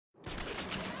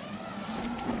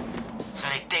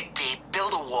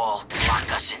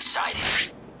take us inside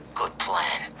it. Good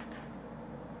plan.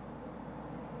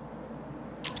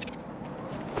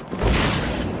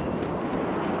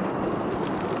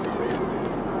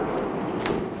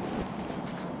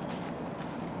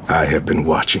 I have been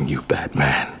watching you,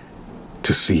 Batman,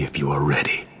 to see if you are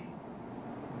ready.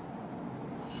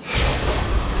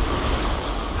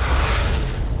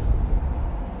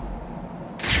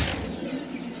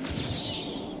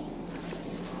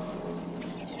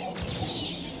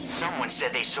 Someone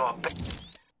said they saw a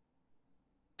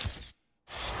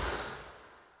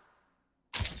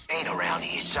ain't around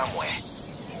here somewhere.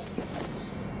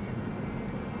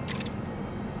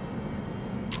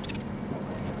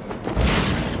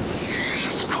 Jeez,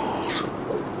 it's cold.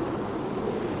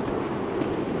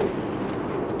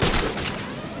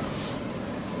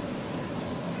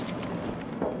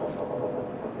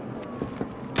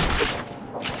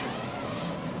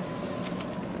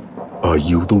 Are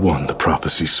you the one the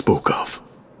prophecy spoke of?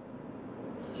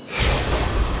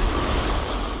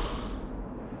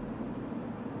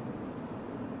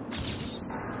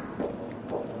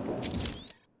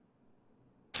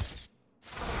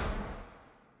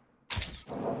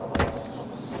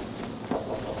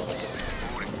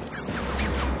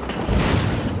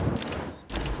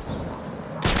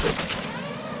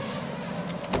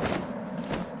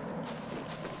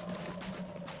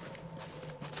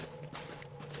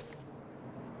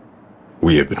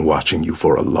 We have been watching you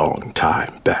for a long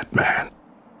time, Batman.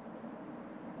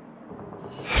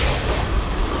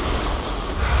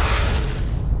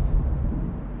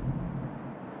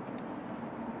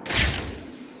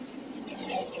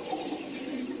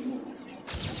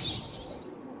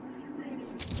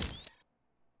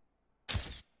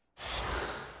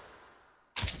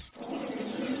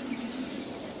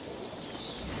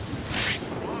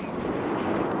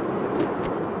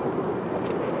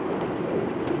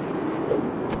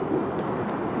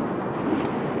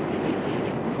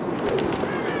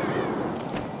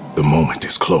 The moment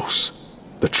is close.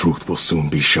 The truth will soon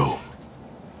be shown.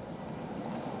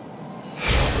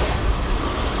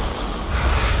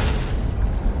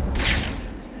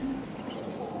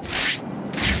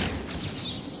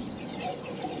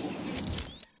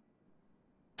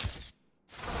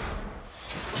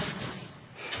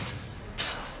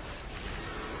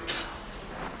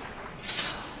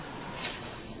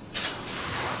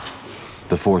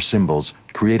 The four symbols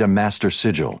create a master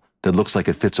sigil that looks like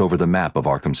it fits over the map of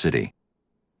Arkham City.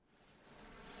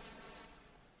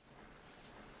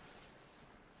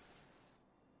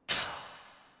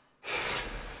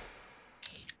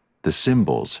 The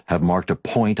symbols have marked a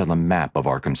point on the map of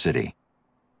Arkham City.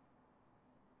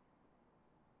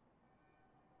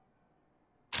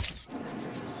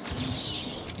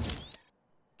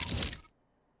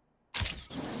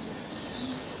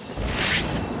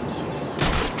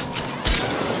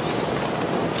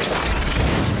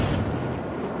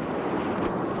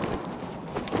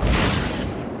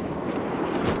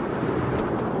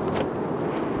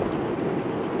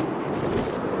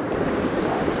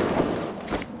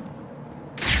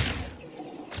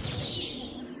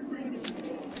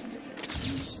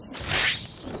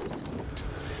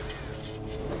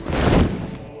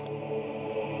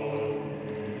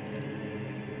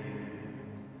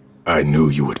 I knew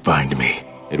you would find me.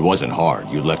 It wasn't hard.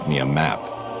 You left me a map.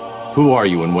 Who are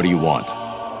you and what do you want?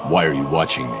 Why are you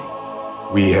watching me?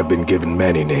 We have been given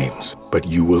many names, but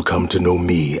you will come to know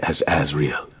me as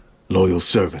Azrael, loyal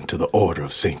servant to the Order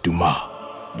of Saint Dumas.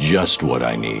 Just what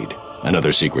I need.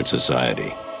 Another secret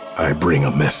society. I bring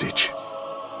a message.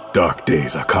 Dark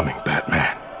days are coming,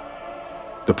 Batman.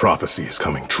 The prophecy is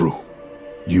coming true.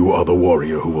 You are the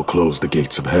warrior who will close the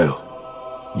gates of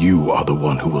hell. You are the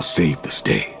one who will save this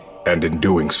day. And in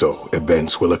doing so,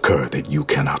 events will occur that you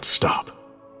cannot stop.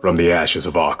 From the ashes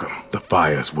of Arkham, the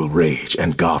fires will rage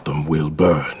and Gotham will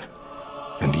burn.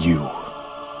 And you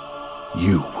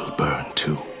will burn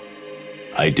too.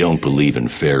 I don't believe in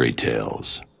fairy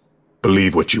tales.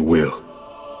 Believe what you will.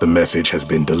 The message has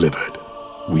been delivered.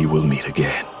 We will meet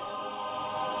again.